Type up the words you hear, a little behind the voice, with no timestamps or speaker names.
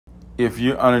If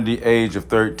you're under the age of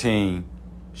 13,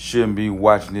 shouldn't be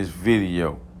watching this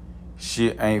video.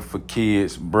 Shit ain't for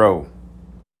kids, bro.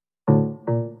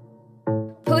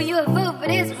 Who you a fool for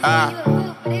this?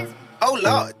 Oh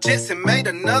Lord, Jesse made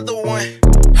another one.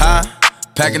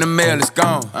 Packing the mail, it's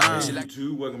gone.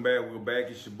 YouTube, welcome back. We're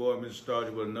back. It's your boy, Mr.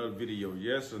 Starter, with another video.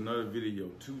 Yes, another video.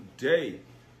 Today,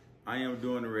 I am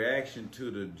doing a reaction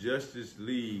to the Justice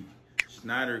League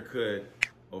Snyder Cut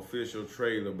official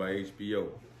trailer by HBO.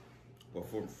 Or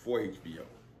for HBO.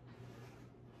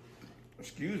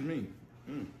 Excuse me.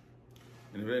 And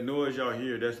if that noise y'all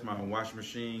hear, that's my washing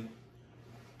machine.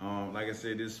 Like I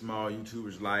said, this is small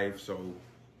YouTuber's life, so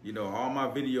you know all my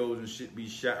videos and shit be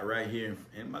shot right here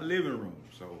in my living room.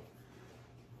 So,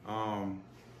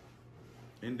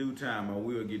 in due time, I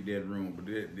will get that room. But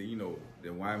you know,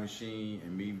 the washing machine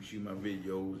and me shoot my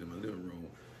videos in my living room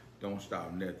don't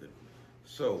stop nothing.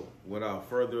 So, without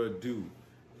further ado,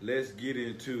 let's get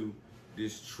into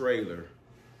this trailer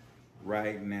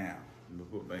right now. I'm gonna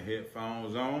put my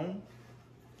headphones on.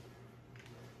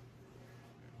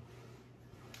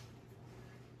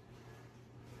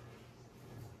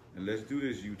 And let's do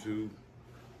this, YouTube.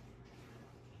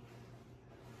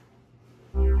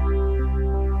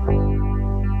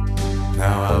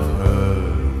 Now I've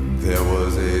heard there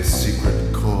was a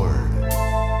secret chord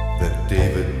that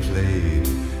David played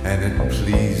and it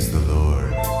pleased the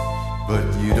Lord. But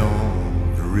you don't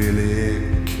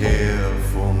really care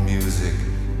for music,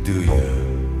 do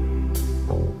you?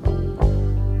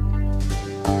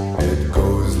 It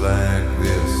goes like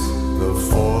this: the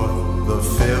fourth, the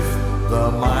fifth,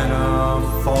 the minor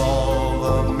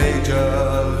fall, the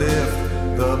major lift,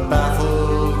 the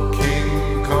baffled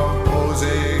king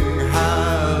composing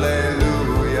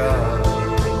hallelujah.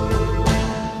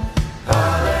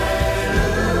 Hallelujah. Hallelujah.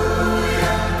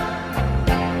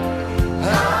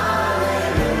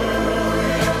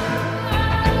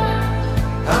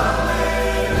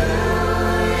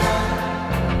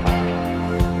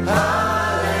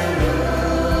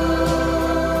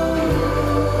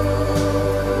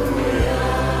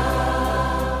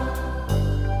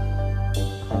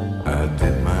 I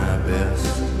did my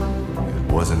best,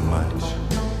 it wasn't much.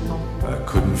 I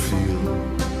couldn't feel,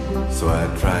 so I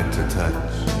tried to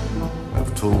touch.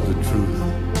 I've told the truth,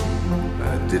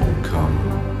 I didn't come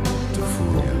to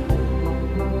fool you.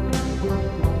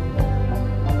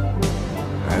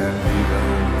 And even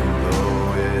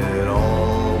though it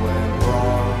all went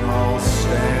wrong, I'll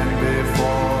stand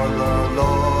before the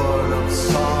Lord of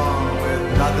Song with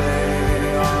nothing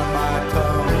on my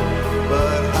tongue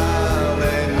but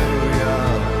hallelujah.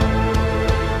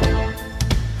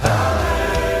 Hallelujah.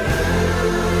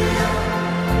 Hallelujah.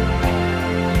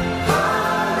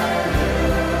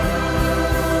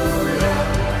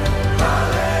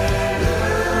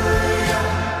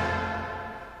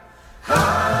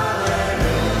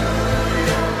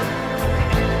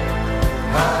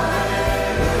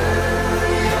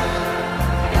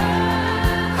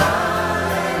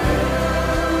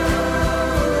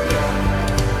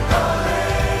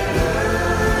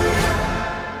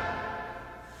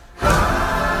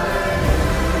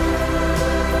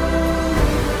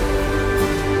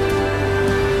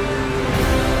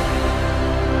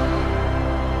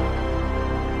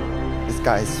 This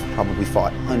guy's probably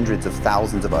fought hundreds of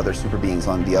thousands of other super beings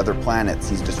on the other planets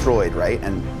he's destroyed, right?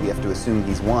 And we have to assume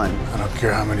he's won. I don't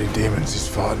care how many demons he's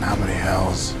fought and how many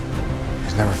hells.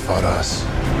 He's never fought us.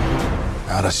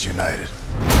 Not us united.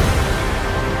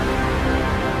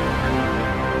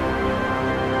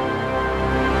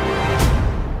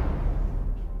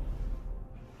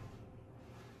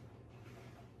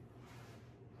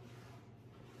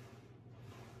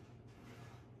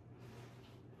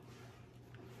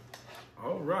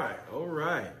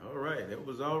 All right. That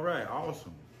was all right.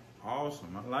 Awesome.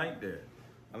 I like that.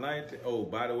 I like that. Oh,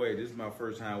 by the way, this is my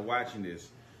first time watching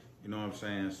this. You know what I'm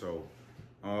saying? So,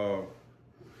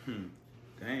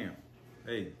 damn.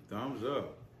 Hey, thumbs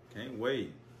up. Can't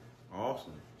wait.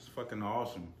 Awesome. It's fucking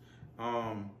awesome.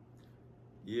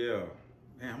 Yeah.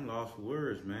 Man, I'm lost for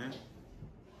words, man.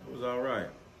 That was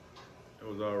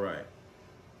all right.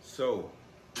 So,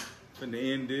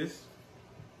 finna end this.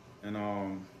 And,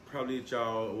 probably hit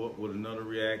y'all with another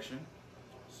reaction.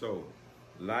 So,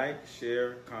 like,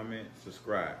 share, comment,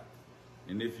 subscribe.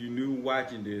 And if you're new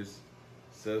watching this,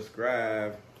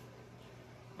 subscribe.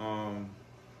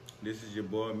 This is your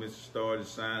boy, Mr. Starter,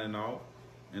 signing off.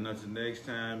 And until next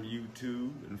time,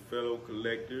 YouTube and fellow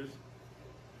collectors.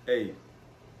 Hey,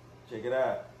 check it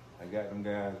out. I got them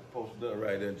guys posted up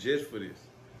right there just for this.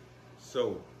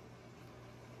 So,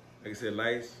 like I said,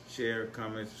 like, share,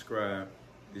 comment, subscribe.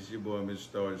 This is your boy, Mr.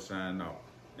 Starter, signing off.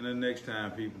 Until next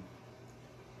time, people.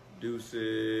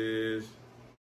 Deuces.